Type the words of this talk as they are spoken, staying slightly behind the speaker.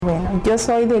Bueno, yo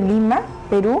soy de Lima,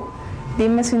 Perú.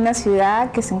 Lima es una ciudad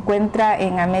que se encuentra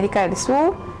en América del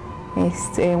Sur,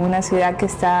 una ciudad que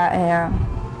está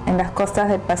en las costas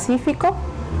del Pacífico.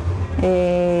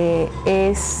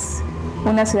 Es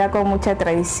una ciudad con mucha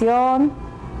tradición,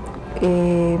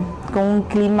 con un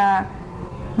clima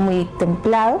muy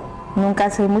templado, nunca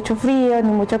hace mucho frío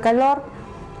ni mucho calor.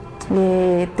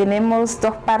 Tenemos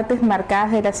dos partes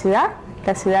marcadas de la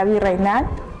ciudad virreinal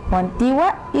o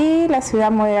antigua y la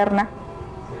ciudad moderna,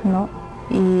 ¿no?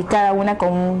 Y cada una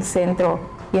con un centro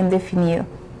bien definido.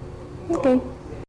 Okay.